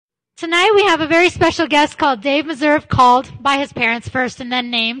Tonight we have a very special guest called Dave Meserve, called by his parents first and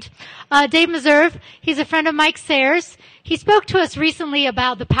then named. Dave Meserve, he's a friend of Mike Sayers. He spoke to us recently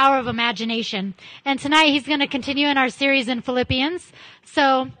about the power of imagination. And tonight he's going to continue in our series in Philippians.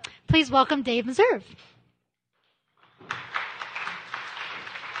 So please welcome Dave Meserve.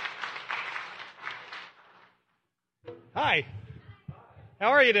 Hi. How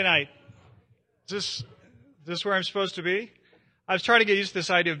are you tonight? Is this where I'm supposed to be? I was trying to get used to this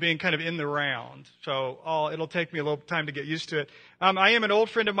idea of being kind of in the round, so it'll take me a little time to get used to it. I am an old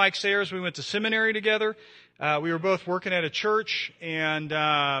friend of Mike Sayers. We went to seminary together. We were both working at a church and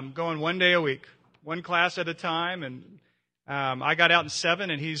going one day a week, one class at a time. And I got out in 7,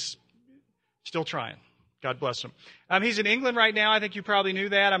 and he's still trying. God bless him. He's in England right now. I think you probably knew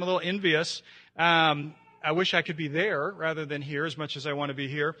that. I'm a little envious. I wish I could be there rather than here as much as I want to be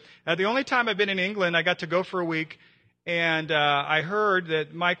here. The only time I've been in England, I got to go for a week. And I heard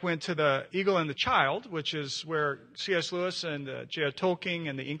that Mike went to the Eagle and the Child, which is where C.S. Lewis and J.R. Tolkien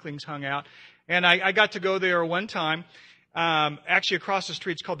and the Inklings hung out. And I got to go there one time. Actually, across the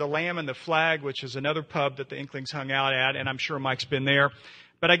street, it's called the Lamb and the Flag, which is another pub that the Inklings hung out at, and I'm sure Mike's been there.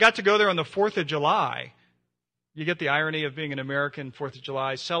 But I got to go there on the 4th of July. You get the irony of being an American 4th of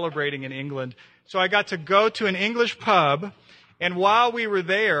July, celebrating in England. So I got to go to an English pub. And while we were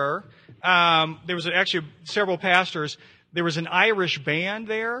there, there was actually several pastors. There was an Irish band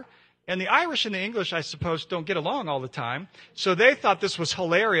there. And the Irish and the English, I suppose, don't get along all the time. So they thought this was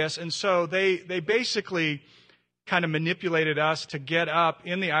hilarious. And so they basically kind of manipulated us to get up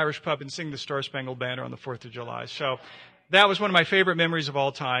in the Irish pub and sing the Star Spangled Banner on the 4th of July. So that was one of my favorite memories of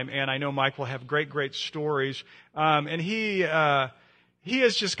all time. And I know Mike will have great, great stories. And he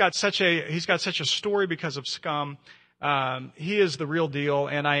has just got he's got such a story because of Scum. He is the real deal,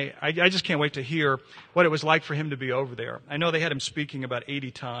 and I just can't wait to hear what it was like for him to be over there. I know they had him speaking about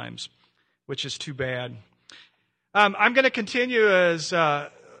 80 times, which is too bad. I'm going to continue, as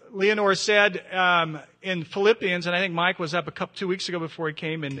Leonore said, in Philippians, and I think Mike was up 2 weeks ago before he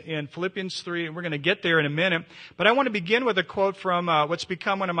came in Philippians 3, and we're going to get there in a minute. But I want to begin with a quote from what's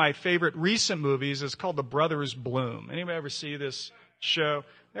become one of my favorite recent movies. It's called The Brothers Bloom. Anybody ever see this show?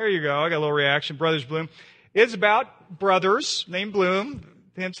 There you go. I got a little reaction. Brothers Bloom. It's about brothers named Bloom,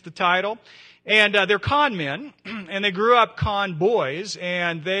 hence the title. And they're con men, and they grew up con boys,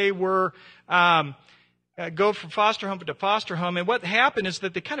 and they were go from foster home to foster home. And what happened is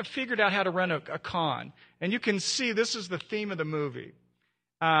that they kind of figured out how to run a con. And you can see this is the theme of the movie.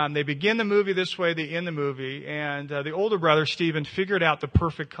 They begin the movie this way, they end the movie. And the older brother, Stephen, figured out the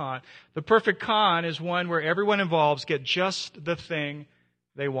perfect con. The perfect con is one where everyone involved get just the thing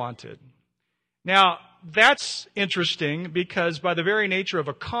they wanted. Now, that's interesting because by the very nature of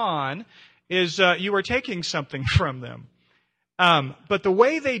a con is you are taking something from them. But the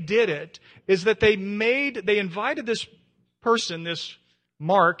way they did it is that they invited this person, this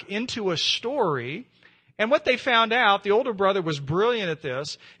Mark, into a story. And what they found out, the older brother was brilliant at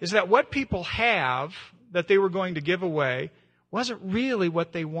this, is that what people have that they were going to give away wasn't really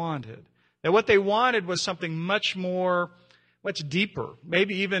what they wanted. That what they wanted was something much deeper,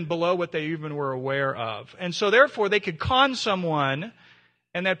 maybe even below what they even were aware of. And so therefore they could con someone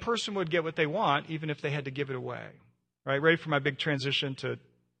and that person would get what they want even if they had to give it away. Right? Ready for my big transition to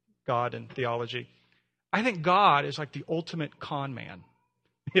God and theology? I think God is like the ultimate con man,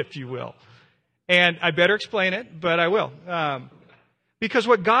 if you will. And I better explain it, but I will. Because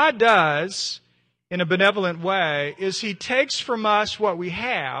what God does in a benevolent way is He takes from us what we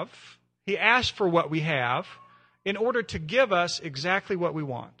have. He asks for what we have in order to give us exactly what we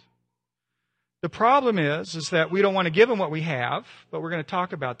want. The problem is that we don't want to give Him what we have, but we're going to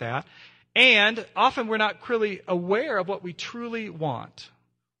talk about that. And often we're not really aware of what we truly want.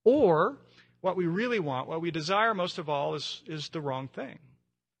 Or what we really want, what we desire most of all is the wrong thing.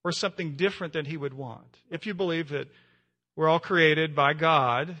 Or something different than He would want. If you believe that we're all created by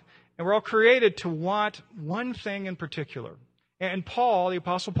God, and we're all created to want one thing in particular. And Paul, the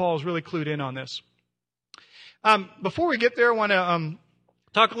Apostle Paul, is really clued in on this. Before we get there, I want to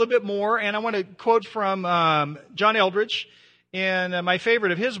talk a little bit more, and I want to quote from John Eldredge in my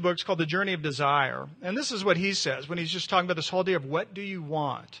favorite of his books called The Journey of Desire. And this is what he says when he's just talking about this whole idea of what do you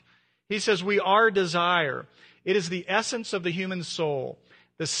want. He says, we are desire. It is the essence of the human soul,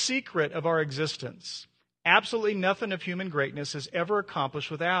 the secret of our existence. Absolutely nothing of human greatness is ever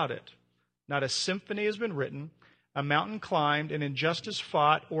accomplished without it. Not a symphony has been written, a mountain climbed, an injustice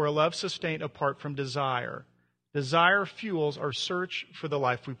fought, or a love sustained apart from desire. Desire fuels our search for the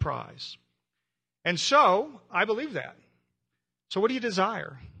life we prize. And so, I believe that. So what do you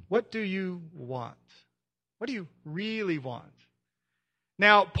desire? What do you want? What do you really want?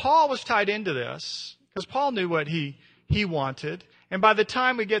 Now, Paul was tied into this because Paul knew what he wanted. And by the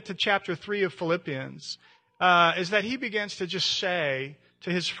time we get to chapter 3 of Philippians, is that he begins to just say to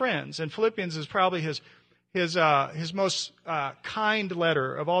his friends, and Philippians is probably his most kind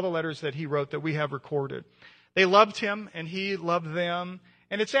letter of all the letters that he wrote that we have recorded. They loved him, and he loved them.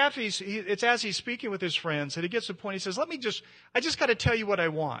 And it's as he's speaking with his friends that he gets to the point. He says, I just got to tell you what I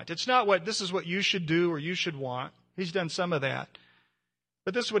want. It's not this is what you should do or you should want. He's done some of that.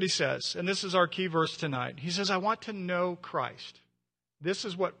 But this is what he says, and this is our key verse tonight. He says, I want to know Christ. This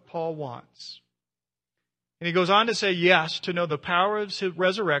is what Paul wants. And he goes on to say, yes, to know the power of his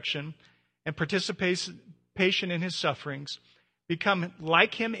resurrection and participation in his sufferings, become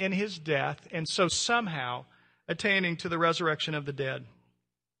like him in his death, and so somehow attaining to the resurrection of the dead.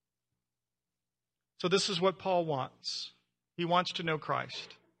 So this is what Paul wants. He wants to know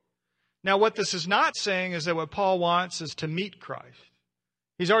Christ. Now, what this is not saying is that what Paul wants is to meet Christ.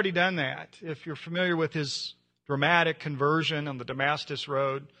 He's already done that. If you're familiar with his dramatic conversion on the Damascus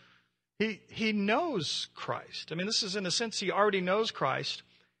Road, he knows Christ. I mean, this is in a sense he already knows Christ,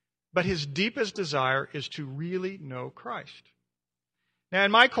 but his deepest desire is to really know Christ. Now,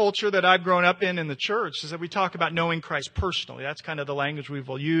 in my culture that I've grown up in the church is that we talk about knowing Christ personally. That's kind of the language we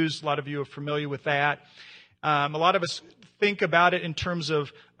will use. A lot of you are familiar with that. A lot of us think about it in terms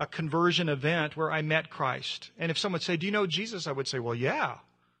of a conversion event where I met Christ. And if someone would say, do you know Jesus? I would say, well, yeah.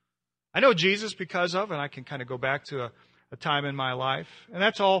 I know Jesus because of, and I can kind of go back to a time in my life. And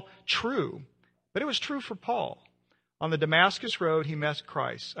that's all true. But it was true for Paul. On the Damascus Road, he met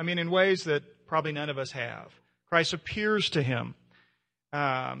Christ. I mean, in ways that probably none of us have. Christ appears to him,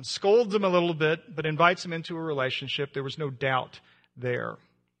 scolds him a little bit, but invites him into a relationship. There was no doubt there.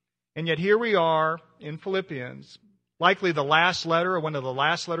 And yet here we are in Philippians, likely the last letter or one of the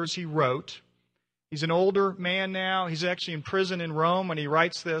last letters he wrote. He's an older man now. He's actually in prison in Rome when he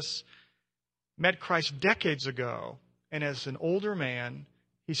writes this. Met Christ decades ago. And as an older man,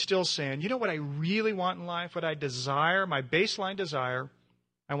 he's still saying, you know what I really want in life, what I desire, my baseline desire?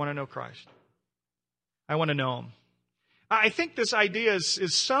 I want to know Christ. I want to know him. I think this idea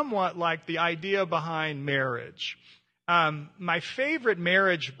is somewhat like the idea behind marriage. My favorite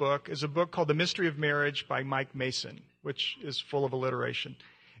marriage book is a book called The Mystery of Marriage by Mike Mason, which is full of alliteration.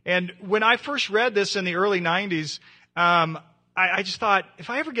 And when I first read this in the early 90s, I just thought, if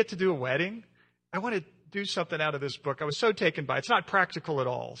I ever get to do a wedding, I want to do something out of this book. I was so taken by it. It's not practical at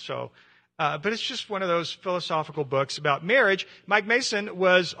all. So, but it's just one of those philosophical books about marriage. Mike Mason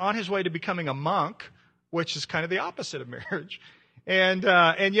was on his way to becoming a monk, which is kind of the opposite of marriage. And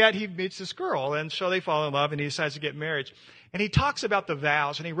yet he meets this girl, and so they fall in love, and he decides to get married. And he talks about the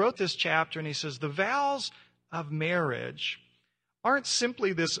vows, and he wrote this chapter, and he says, the vows of marriage aren't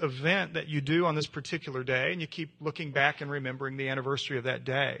simply this event that you do on this particular day, and you keep looking back and remembering the anniversary of that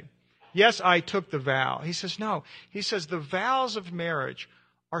day. Yes, I took the vow. He says, no. He says, the vows of marriage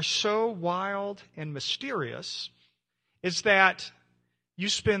are so wild and mysterious, is that you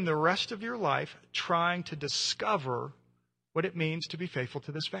spend the rest of your life trying to discover what it means to be faithful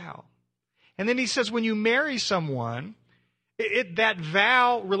to this vow. And then he says, when you marry someone, that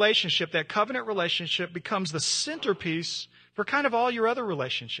vow relationship, that covenant relationship becomes the centerpiece for kind of all your other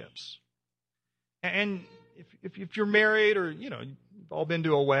relationships. And if you're married or, you've all been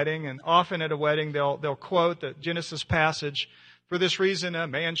to a wedding, and often at a wedding they'll quote the Genesis passage, for this reason a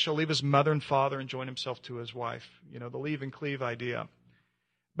man shall leave his mother and father and join himself to his wife. The leave and cleave idea.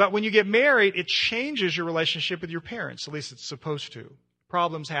 But when you get married, it changes your relationship with your parents. At least it's supposed to.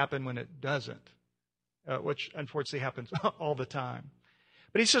 Problems happen when it doesn't, which unfortunately happens all the time.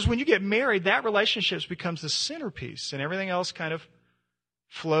 But he says when you get married, that relationship becomes the centerpiece, and everything else kind of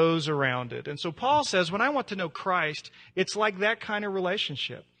flows around it. And so Paul says, when I want to know Christ, it's like that kind of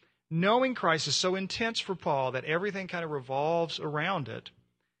relationship. Knowing Christ is so intense for Paul that everything kind of revolves around it.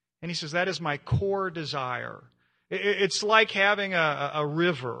 And he says, that is my core desire. It's like having a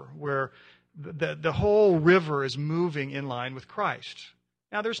river where the whole river is moving in line with Christ.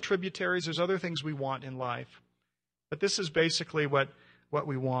 Now, there's tributaries, there's other things we want in life. But this is basically what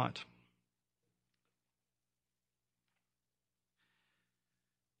we want.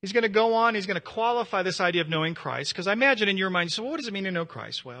 He's going to go on, he's going to qualify this idea of knowing Christ, because I imagine in your mind, you say, well, what does it mean to know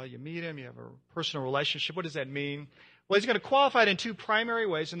Christ? Well, you meet him, you have a personal relationship. What does that mean? Well, he's going to qualify it in two primary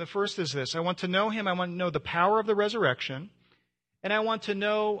ways, and the first is this. I want to know him, I want to know the power of the resurrection, and I want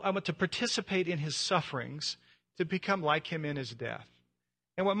to participate in his sufferings to become like him in his death.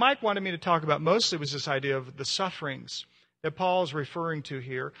 And what Mike wanted me to talk about mostly was this idea of the sufferings that Paul is referring to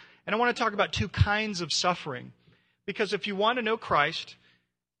here. And I want to talk about two kinds of suffering, because if you want to know Christ,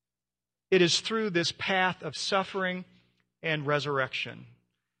 it is through this path of suffering and resurrection.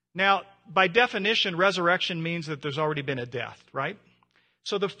 Now, by definition, resurrection means that there's already been a death, right?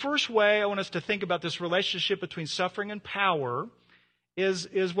 So the first way I want us to think about this relationship between suffering and power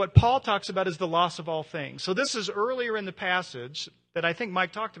is what Paul talks about as the loss of all things. So this is earlier in the passage that I think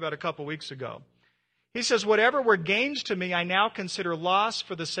Mike talked about a couple weeks ago. He says, whatever were gains to me, I now consider loss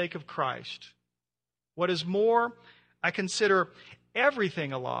for the sake of Christ. What is more, I consider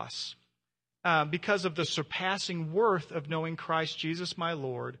everything a loss because of the surpassing worth of knowing Christ Jesus my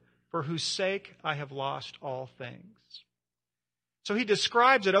Lord, for whose sake I have lost all things. So he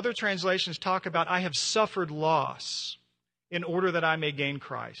describes it. Other translations talk about, I have suffered loss in order that I may gain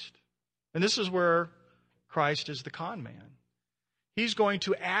Christ. And this is where Christ is the con man. He's going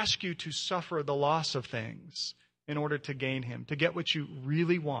to ask you to suffer the loss of things in order to gain him, to get what you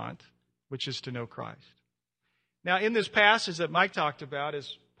really want, which is to know Christ. Now, in this passage that Mike talked about,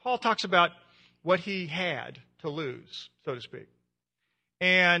 is Paul talks about what he had to lose, so to speak.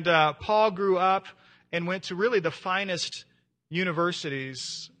 And Paul grew up and went to really the finest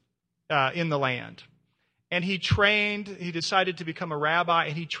universities in the land. And he decided to become a rabbi,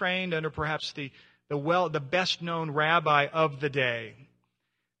 and he trained under perhaps the best-known rabbi of the day.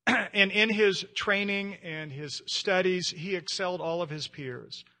 And in his training and his studies, he excelled all of his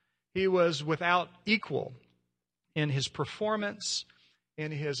peers. He was without equal in his performance,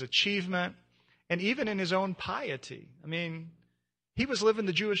 in his achievement, and even in his own piety. I mean, he was living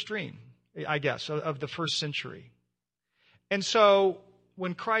the Jewish dream, I guess, of the first century. And so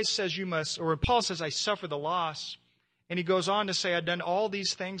when Christ says or Paul says, I suffer the loss, and he goes on to say, I've done all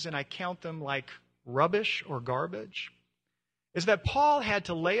these things and I count them like rubbish or garbage, is that Paul had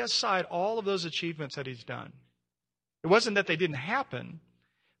to lay aside all of those achievements that he's done. It wasn't that they didn't happen,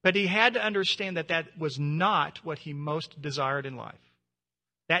 but he had to understand that that was not what he most desired in life.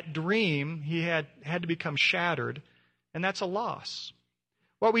 That dream, he had to become shattered, and that's a loss.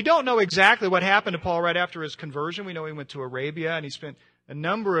 Well, we don't know exactly what happened to Paul right after his conversion. We know he went to Arabia, and he spent a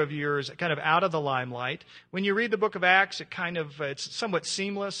number of years kind of out of the limelight. When you read the book of Acts, it's somewhat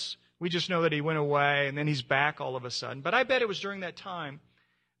seamless. We just know that he went away, and then he's back all of a sudden. But I bet it was during that time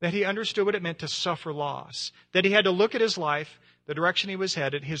that he understood what it meant to suffer loss, that he had to look at his life, the direction he was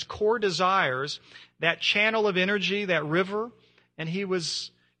headed, his core desires, that channel of energy, that river, and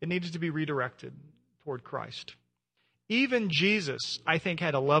it needed to be redirected toward Christ. Even Jesus, I think,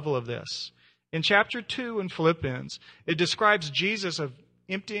 had a level of this. In chapter 2 in Philippians, it describes Jesus of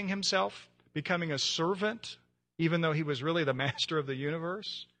emptying himself, becoming a servant, even though he was really the master of the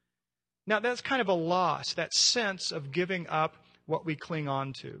universe. Now, that's kind of a loss, that sense of giving up what we cling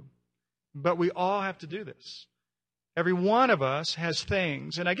on to. But we all have to do this. Every one of us has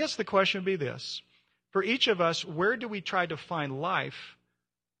things, and I guess the question would be this. For each of us, where do we try to find life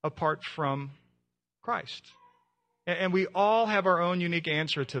apart from Christ? And we all have our own unique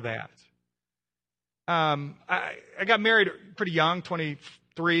answer to that. I got married pretty young,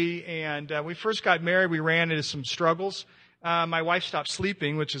 23, and when we first got married, we ran into some struggles. My wife stopped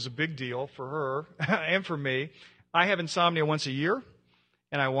sleeping, which is a big deal for her and for me. I have insomnia once a year,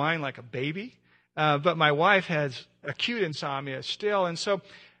 and I whine like a baby. But my wife has acute insomnia still, and so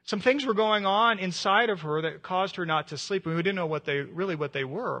some things were going on inside of her that caused her not to sleep, and we didn't know what they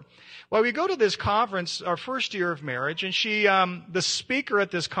were. Well, we go to this conference, our first year of marriage, and the speaker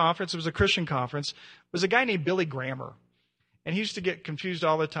at this conference, it was a Christian conference, was a guy named Billy Graham. And he used to get confused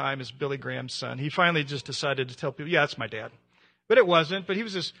all the time as Billy Graham's son. He finally just decided to tell people, yeah, that's my dad. But it wasn't. But he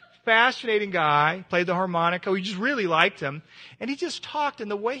was this fascinating guy, played the harmonica. We just really liked him. And he just talked,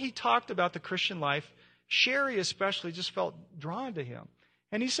 and the way he talked about the Christian life, Sherry especially just felt drawn to him.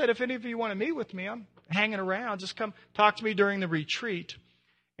 And he said, if any of you want to meet with me, I'm hanging around. Just come talk to me during the retreat.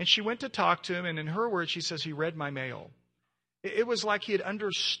 And she went to talk to him, and in her words, she says, he read my mail. It was like he had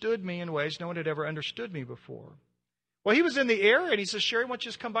understood me in ways no one had ever understood me before. Well, he was in the area, and he says, Sherry, why don't you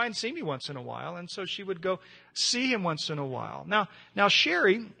just come by and see me once in a while? And so she would go see him once in a while. Now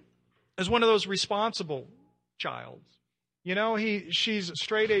Sherry is one of those responsible childs. You know, she's a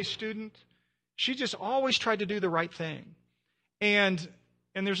straight-A student. She just always tried to do the right thing. And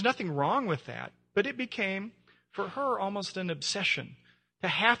there's nothing wrong with that. But it became, for her, almost an obsession to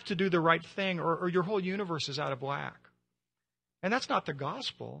have to do the right thing, or your whole universe is out of whack. And that's not the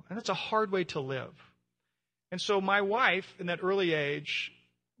gospel, and that's a hard way to live. And so my wife, in that early age,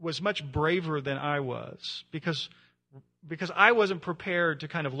 was much braver than I was because I wasn't prepared to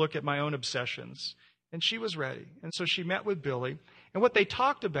kind of look at my own obsessions. And she was ready. And so she met with Billy. And what they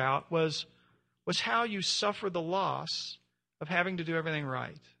talked about was how you suffer the loss of having to do everything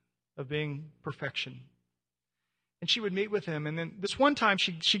right, of being perfection. And she would meet with him. And then this one time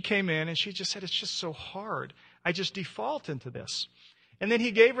she came in and she just said, it's just so hard. I just default into this. And then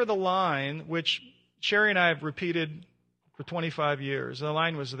he gave her the line, which Sherry and I have repeated for 25 years. The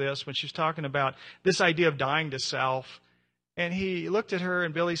line was this, when she's talking about this idea of dying to self. And he looked at her,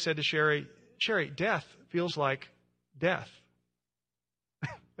 and Billy said to Sherry, death feels like death.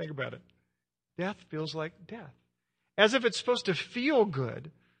 Think about it. Death feels like death. As if it's supposed to feel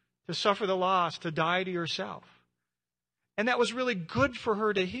good to suffer the loss, to die to yourself. And that was really good for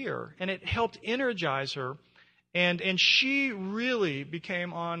her to hear, and it helped energize her. And she really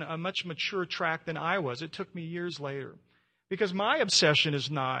became on a much mature track than I was. It took me years later. Because my obsession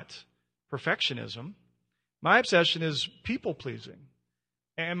is not perfectionism. My obsession is people-pleasing.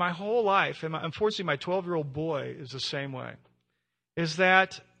 And my whole life, and unfortunately my 12-year-old boy is the same way, is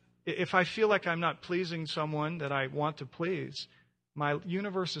that if I feel like I'm not pleasing someone that I want to please, my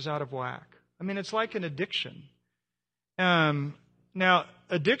universe is out of whack. I mean, it's like an addiction. Now,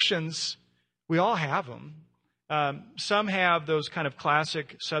 addictions, we all have them. Some have those kind of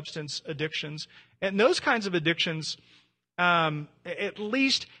classic substance addictions. And those kinds of addictions at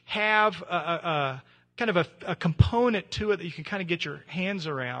least have a component to it that you can kind of get your hands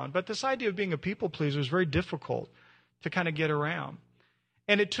around. But this idea of being a people pleaser is very difficult to kind of get around.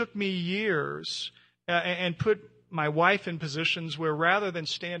 And it took me years and put my wife in positions where rather than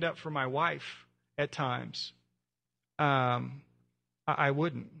stand up for my wife at times, I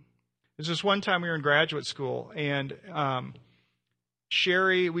wouldn't. There's this one time we were in graduate school, and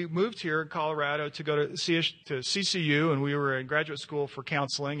Sherry, we moved here in Colorado to go to CCU, and we were in graduate school for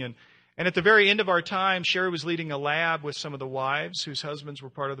counseling. And at the very end of our time, Sherry was leading a lab with some of the wives whose husbands were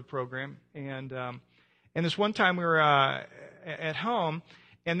part of the program. And this one time we were at home,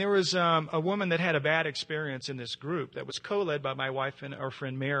 and there was a woman that had a bad experience in this group that was co-led by my wife and our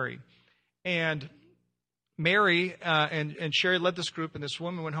friend Mary. And Mary and Sherry led this group, and this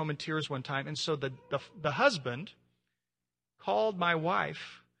woman went home in tears one time. And so the husband called my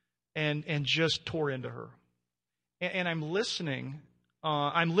wife and just tore into her. And I'm listening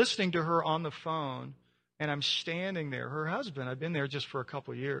to her on the phone, and I'm standing there. Her husband, I'd been there just for a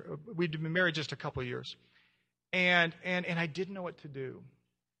couple of years. We'd been married just a couple of years. And I didn't know what to do.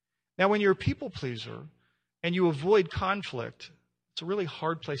 Now, when you're a people pleaser and you avoid conflict, it's a really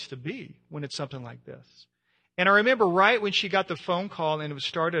hard place to be when it's something like this. And I remember right when she got the phone call and it was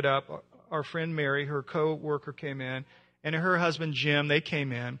started up, our friend Mary, her co-worker, came in, and her husband Jim, they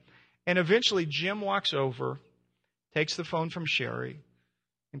came in. And eventually Jim walks over, takes the phone from Sherry,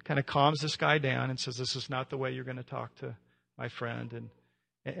 and kind of calms this guy down and says, "This is not the way you're going to talk to my friend,"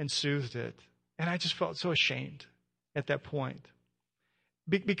 and soothed it. And I just felt so ashamed at that point.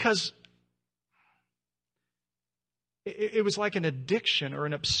 Because it was like an addiction or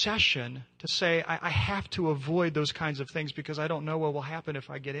an obsession to say, I have to avoid those kinds of things because I don't know what will happen if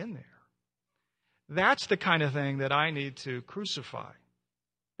I get in there. That's the kind of thing that I need to crucify.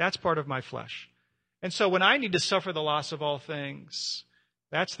 That's part of my flesh. And so when I need to suffer the loss of all things,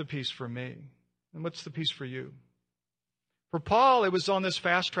 that's the peace for me. And what's the peace for you? For Paul, it was on this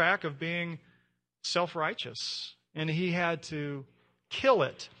fast track of being self-righteous. And he had to kill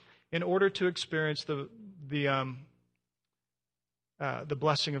it in order to experience the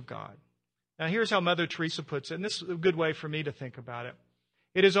blessing of God. Now, here's how Mother Teresa puts it, and this is a good way for me to think about it.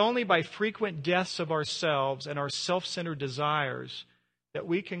 It is only by frequent deaths of ourselves and our self-centered desires that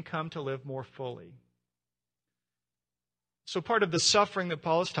we can come to live more fully. So part of the suffering that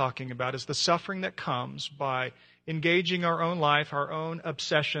Paul is talking about is the suffering that comes by engaging our own life, our own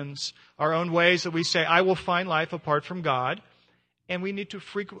obsessions, our own ways that we say, I will find life apart from God. And we need to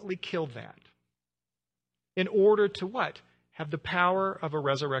frequently kill that in order to what? Have the power of a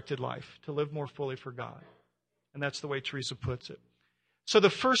resurrected life, to live more fully for God. And that's the way Teresa puts it. So the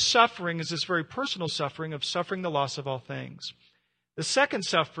first suffering is this very personal suffering of suffering the loss of all things. The second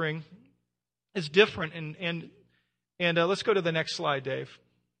suffering is different. And let's go to the next slide, Dave.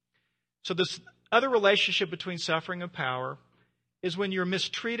 So this other relationship between suffering and power is when you're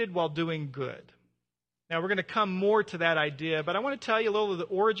mistreated while doing good. Now, we're going to come more to that idea, but I want to tell you a little of the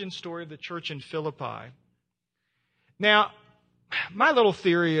origin story of the church in Philippi. Now, my little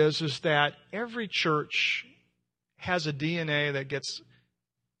theory is that every church has a DNA that gets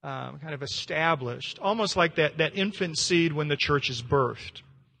kind of established, almost like that infant seed when the church is birthed.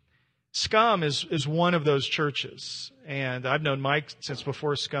 Scum is one of those churches, and I've known Mike since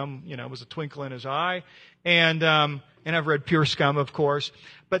before Scum, was a twinkle in his eye, and I've read Pure Scum, of course.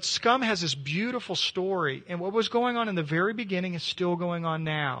 But Scum has this beautiful story, and what was going on in the very beginning is still going on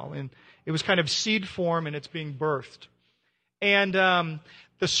now, and it was kind of seed form, and it's being birthed. And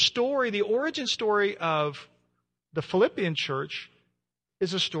the origin story of the Philippian church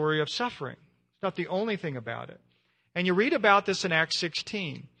is a story of suffering. It's not the only thing about it. And you read about this in Acts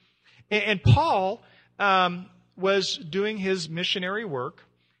 16. And Paul was doing his missionary work,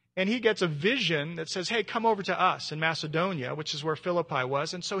 and he gets a vision that says, hey, come over to us in Macedonia, which is where Philippi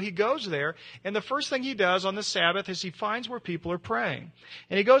was. And so he goes there, and the first thing he does on the Sabbath is he finds where people are praying.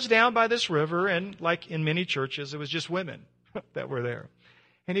 And he goes down by this river, and like in many churches, it was just women that were there.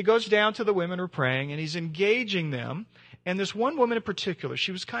 And he goes down to the women who are praying, and he's engaging them. And this one woman in particular,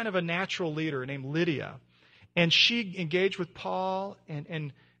 she was kind of a natural leader named Lydia. And she engaged with Paul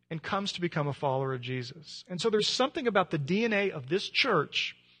and comes to become a follower of Jesus. And so there's something about the DNA of this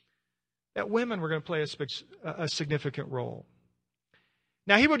church that women were going to play a significant role.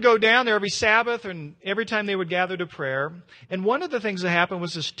 Now, he would go down there every Sabbath and every time they would gather to prayer. And one of the things that happened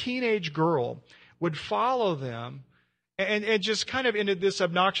was this teenage girl would follow them and just kind of in this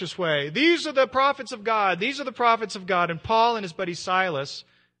obnoxious way. These are the prophets of God. These are the prophets of God. And Paul and his buddy Silas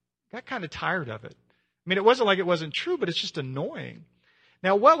got kind of tired of it. I mean, it wasn't like it wasn't true, but it's just annoying.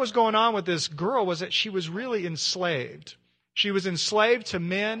 Now, what was going on with this girl was that she was really enslaved. She was enslaved to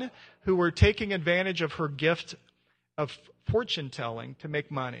men who were taking advantage of her gift of fortune-telling to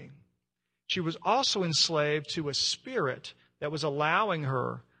make money. She was also enslaved to a spirit that was allowing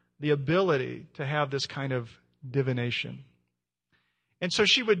her the ability to have this kind of divination. And so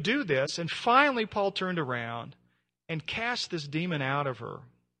she would do this, and finally Paul turned around and cast this demon out of her,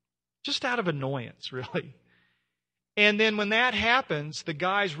 just out of annoyance, really. And then when that happens, the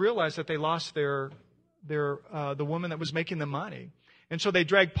guys realize that they lost the woman that was making the money. And so they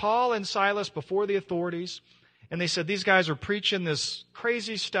dragged Paul and Silas before the authorities, and they said, these guys are preaching this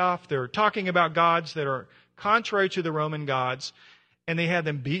crazy stuff. They're talking about gods that are contrary to the Roman gods, and they had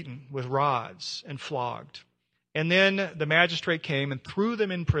them beaten with rods and flogged. And then the magistrate came and threw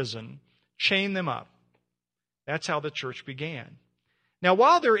them in prison, chained them up. That's how the church began. Now,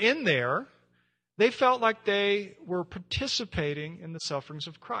 while they're in there, they felt like they were participating in the sufferings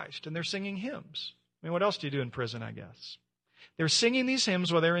of Christ, and they're singing hymns. I mean, what else do you do in prison, I guess? They're singing these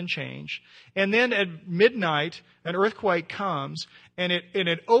hymns while they're in chains. And then at midnight, an earthquake comes, and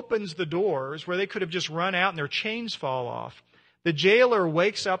it opens the doors where they could have just run out and their chains fall off. The jailer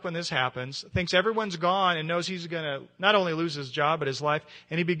wakes up when this happens, thinks everyone's gone, and knows he's going to not only lose his job, but his life.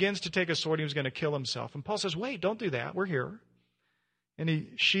 And he begins to take a sword. He was going to kill himself. And Paul says, wait, don't do that. We're here. And he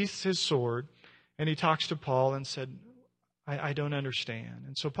sheaths his sword, and he talks to Paul and said, I don't understand.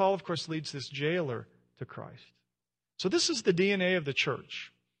 And so Paul, of course, leads this jailer to Christ. So this is the DNA of the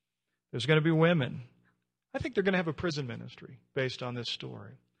church. There's going to be women. I think they're going to have a prison ministry based on this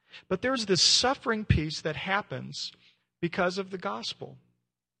story. But there's this suffering piece that happens because of the gospel.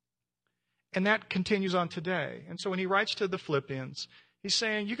 And that continues on today. And so when he writes to the Philippians, he's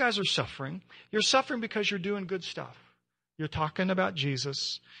saying, you guys are suffering. You're suffering because you're doing good stuff. You're talking about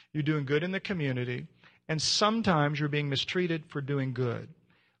Jesus. You're doing good in the community. And sometimes you're being mistreated for doing good.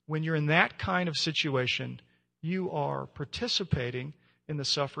 When you're in that kind of situation, you are participating in the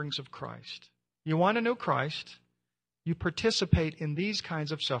sufferings of Christ. You want to know Christ, you participate in these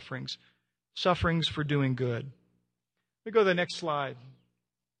kinds of sufferings for doing good. Let me go to the next slide.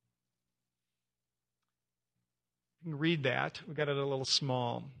 You can read that. We got it a little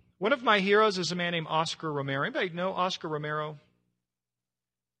small. One of my heroes is a man named Oscar Romero. Anybody know Oscar Romero?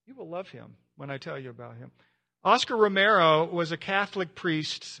 You will love him when I tell you about him. Oscar Romero was a Catholic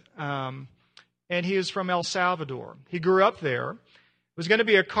priest, and he is from El Salvador. He grew up there, was going to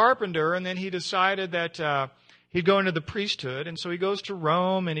be a carpenter, and then he decided that he'd go into the priesthood. And so he goes to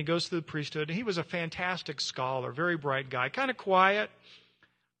Rome, and he goes to the priesthood. And he was a fantastic scholar, very bright guy, kind of quiet,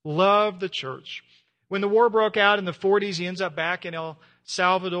 loved the church. When the war broke out in the 40s, he ends up back in El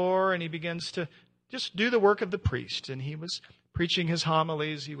Salvador, and he begins to just do the work of the priest. And he was preaching his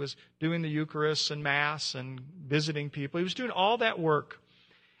homilies. He was doing the Eucharist and Mass and visiting people. He was doing all that work.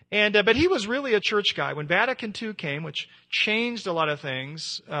 But he was really a church guy. When Vatican II came, which changed a lot of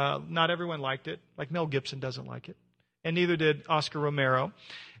things, not everyone liked it. Like Mel Gibson doesn't like it. And neither did Oscar Romero.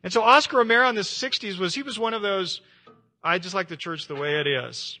 And so Oscar Romero in the 60s he was one of those, I just like the church the way it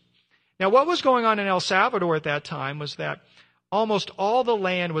is. Now what was going on in El Salvador at that time was that almost all the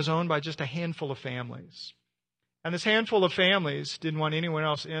land was owned by just a handful of families. And this handful of families didn't want anyone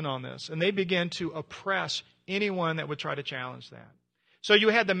else in on this. And they began to oppress anyone that would try to challenge that. So you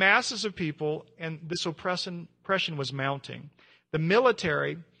had the masses of people, and this oppression was mounting. The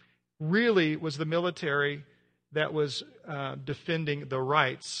military really was the military that was defending the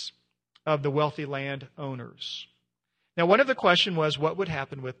rights of the wealthy landowners. Now, one of the questions was, what would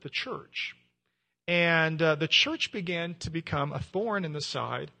happen with the church? And the church began to become a thorn in the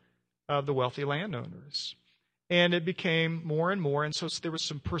side of the wealthy landowners. And it became more and more. And so there was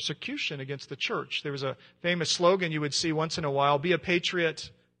some persecution against the church. There was a famous slogan you would see once in a while, be a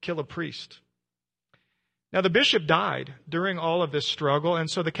patriot, kill a priest. Now, the bishop died during all of this struggle, and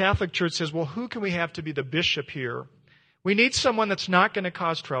so the Catholic Church says, well, who can we have to be the bishop here? We need someone that's not going to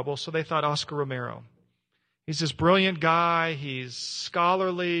cause trouble, so they thought Oscar Romero. He's this brilliant guy. He's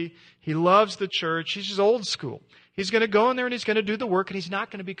scholarly. He loves the church. He's just old school. He's going to go in there and he's going to do the work, and he's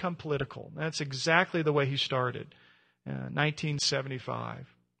not going to become political. That's exactly the way he started, 1975.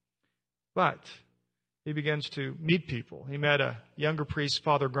 But he begins to meet people. He met a younger priest,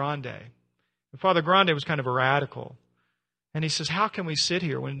 Father Grande. And Father Grande was kind of a radical. And he says, how can we sit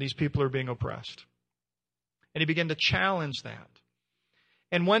here when these people are being oppressed? And he began to challenge that.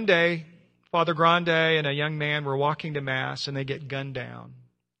 And one day, Father Grande and a young man were walking to Mass, and they get gunned down.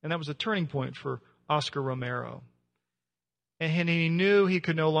 And that was a turning point for Oscar Romero. And he knew he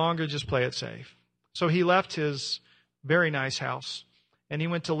could no longer just play it safe. So he left his very nice house, and he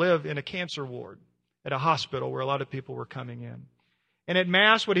went to live in a cancer ward at a hospital where a lot of people were coming in. And at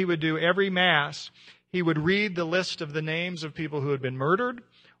Mass, what he would do, every Mass, he would read the list of the names of people who had been murdered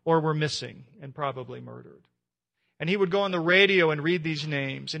or were missing and probably murdered. And he would go on the radio and read these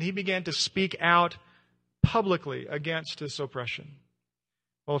names, and he began to speak out publicly against this oppression.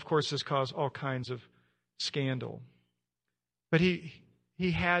 Well, of course, this caused all kinds of scandal. But he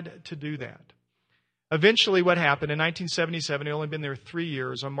had to do that. Eventually, what happened in 1977, he'd only been there 3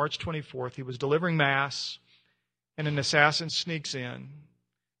 years, on March 24th, he was delivering Mass, and an assassin sneaks in.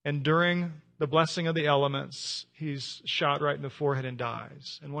 And during the blessing of the elements, he's shot right in the forehead and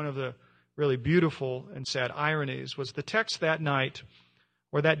dies. And one of the really beautiful and sad ironies was the text that night,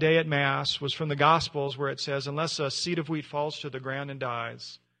 or that day at Mass, was from the Gospels, where it says, unless a seed of wheat falls to the ground and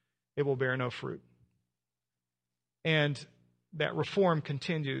dies, it will bear no fruit. And that reform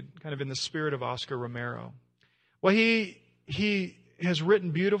continued kind of in the spirit of Oscar Romero. Well, he has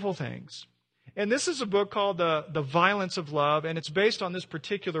written beautiful things. And this is a book called The Violence of Love, and it's based on this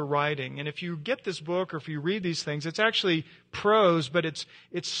particular writing. And if you get this book or if you read these things, it's actually prose, but it's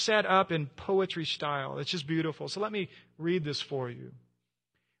set up in poetry style. It's just beautiful. So let me read this for you.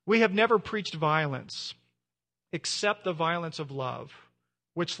 We have never preached violence except the violence of love,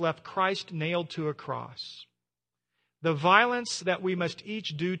 which left Christ nailed to a cross. The violence that we must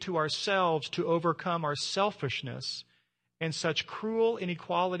each do to ourselves to overcome our selfishness and such cruel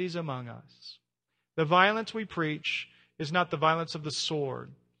inequalities among us. The violence we preach is not the violence of the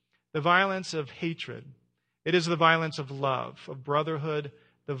sword, the violence of hatred. It is the violence of love, of brotherhood,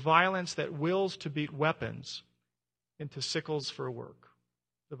 the violence that wills to beat weapons into sickles for work,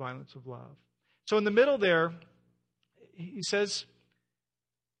 the violence of love. So in the middle there, he says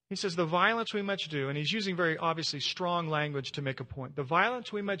the violence we must do, and he's using very obviously strong language to make a point. The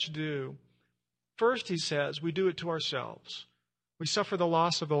violence we must do, first, he says, we do it to ourselves. We suffer the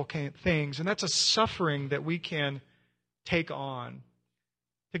loss of all things, and that's a suffering that we can take on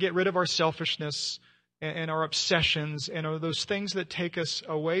to get rid of our selfishness and our obsessions and those things that take us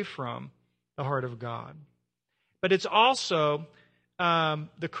away from the heart of God. But it's also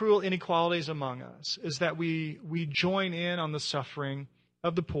the cruel inequalities among us, is that we join in on the suffering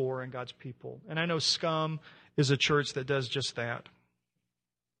of the poor and God's people. And I know Scum is a church that does just that.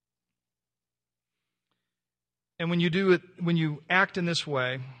 And when you do it, when you act in this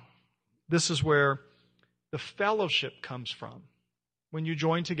way, this is where the fellowship comes from. When you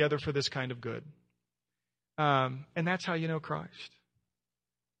join together for this kind of good. And that's how you know Christ.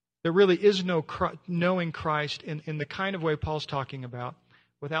 There really is no knowing Christ in the kind of way Paul's talking about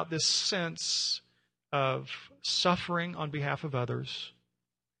without this sense of suffering on behalf of others.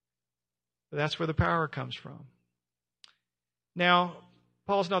 That's where the power comes from. Now,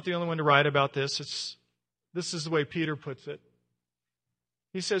 Paul's not the only one to write about this. This is the way Peter puts it.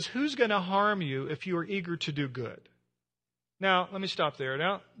 He says, who's going to harm you if you are eager to do good? Now, let me stop there.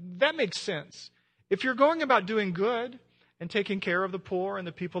 Now, that makes sense. If you're going about doing good and taking care of the poor and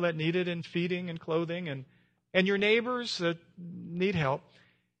the people that need it and feeding and clothing and your neighbors that need help,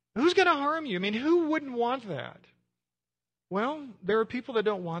 who's going to harm you? I mean, who wouldn't want that? Well, there are people that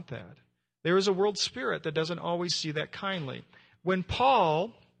don't want that. There is a world spirit that doesn't always see that kindly. When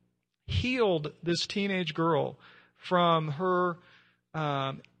Paul healed this teenage girl from her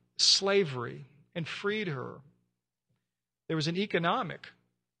slavery and freed her, there was an economic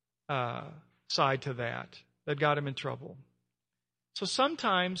side to that got him in trouble. So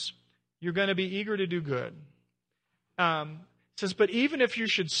sometimes you're going to be eager to do good. It says, but even if you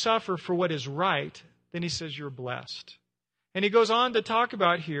should suffer for what is right, then he says you're blessed. And he goes on to talk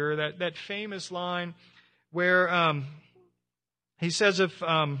about here that famous line where he says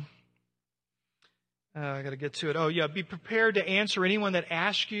I got to get to it. Oh, yeah. Be prepared to answer anyone that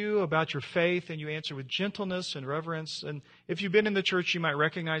asks you about your faith, and you answer with gentleness and reverence. And if you've been in the church, you might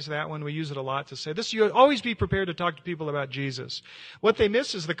recognize that one. We use it a lot to say this. You always be prepared to talk to people about Jesus. What they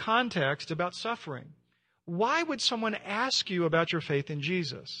miss is the context about suffering. Why would someone ask you about your faith in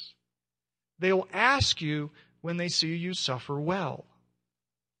Jesus? They'll ask you when they see you suffer well.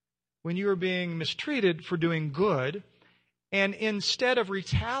 When you are being mistreated for doing good, and instead of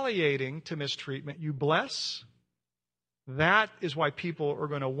retaliating to mistreatment, you bless, that is why people are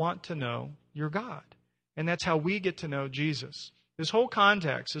going to want to know your God. And that's how we get to know Jesus. This whole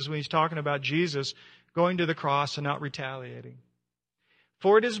context is when he's talking about Jesus going to the cross and not retaliating.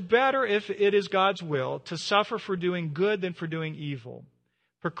 For it is better, if it is God's will, to suffer for doing good than for doing evil.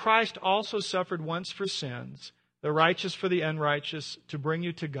 For Christ also suffered once for sins, the righteous for the unrighteous, to bring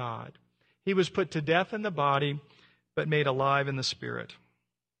you to God. He was put to death in the body, but made alive in the Spirit.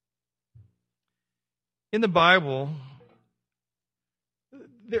 In the Bible,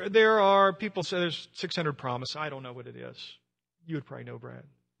 there are, people say there's 600 promises. I don't know what it is. You would probably know, Brad.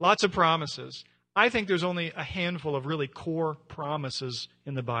 Lots of promises. I think there's only a handful of really core promises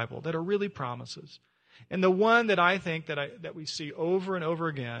in the Bible that are really promises. And the one that I think that we see over and over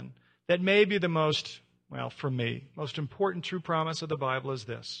again, that may be the most, well, for me, most important true promise of the Bible is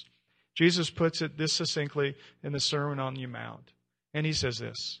this. Jesus puts it this succinctly in the Sermon on the Mount. And he says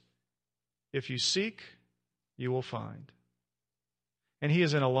this, if you seek, you will find. And he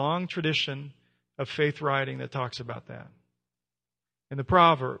is in a long tradition of faith writing that talks about that. In the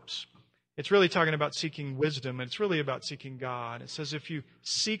Proverbs, it's really talking about seeking wisdom, and it's really about seeking God. It says, if you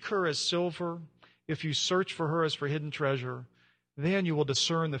seek her as silver, if you search for her as for hidden treasure, then you will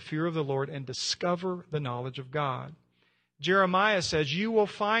discern the fear of the Lord and discover the knowledge of God. Jeremiah says, you will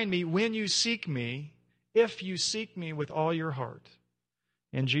find me when you seek me, if you seek me with all your heart.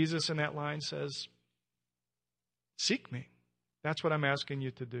 And Jesus in that line says, seek me. That's what I'm asking you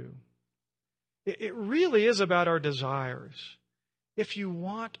to do. It really is about our desires. If you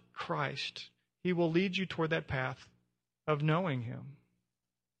want Christ, he will lead you toward that path of knowing him.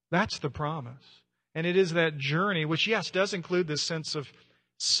 That's the promise. And it is that journey, which, yes, does include this sense of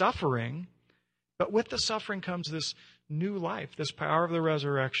suffering, but with the suffering comes this new life, this power of the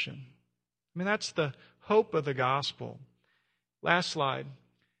resurrection. I mean, that's the hope of the gospel. Last slide.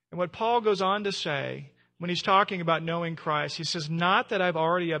 And what Paul goes on to say when he's talking about knowing Christ, he says, not that I've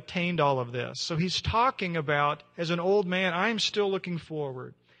already obtained all of this. So he's talking about, as an old man, I'm still looking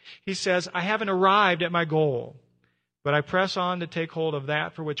forward. He says, I haven't arrived at my goal, but I press on to take hold of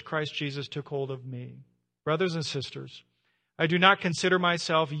that for which Christ Jesus took hold of me. Brothers and sisters, I do not consider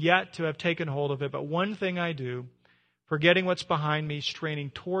myself yet to have taken hold of it, but one thing I do, forgetting what's behind me,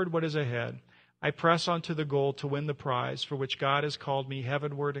 straining toward what is ahead, I press on to the goal to win the prize for which God has called me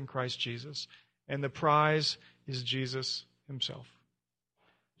heavenward in Christ Jesus. And the prize is Jesus himself.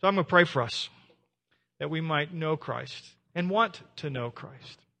 So I'm going to pray for us that we might know Christ and want to know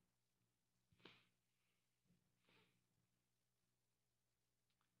Christ.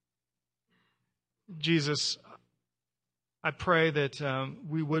 Jesus, I pray that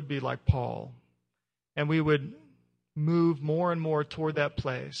we would be like Paul and we would move more and more toward that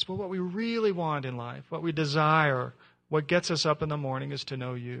place. But what we really want in life, what we desire, what gets us up in the morning is to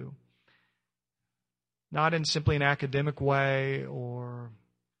know you. Not in simply an academic way or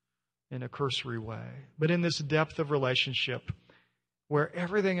in a cursory way, but in this depth of relationship where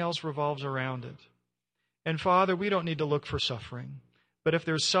everything else revolves around it. And Father, we don't need to look for suffering, but if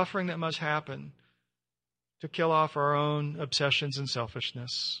there's suffering that must happen to kill off our own obsessions and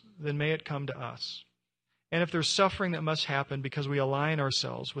selfishness, then may it come to us. And if there's suffering that must happen because we align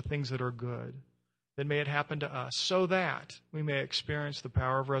ourselves with things that are good, then may it happen to us so that we may experience the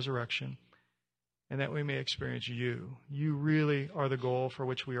power of resurrection and that we may experience you. You really are the goal for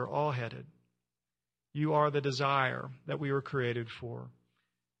which we are all headed. You are the desire that we were created for.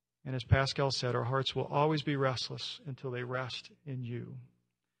 And as Pascal said, our hearts will always be restless until they rest in you.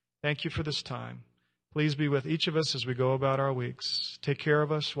 Thank you for this time. Please be with each of us as we go about our weeks. Take care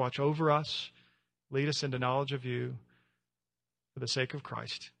of us, watch over us, lead us into knowledge of you for the sake of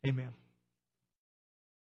Christ. Amen.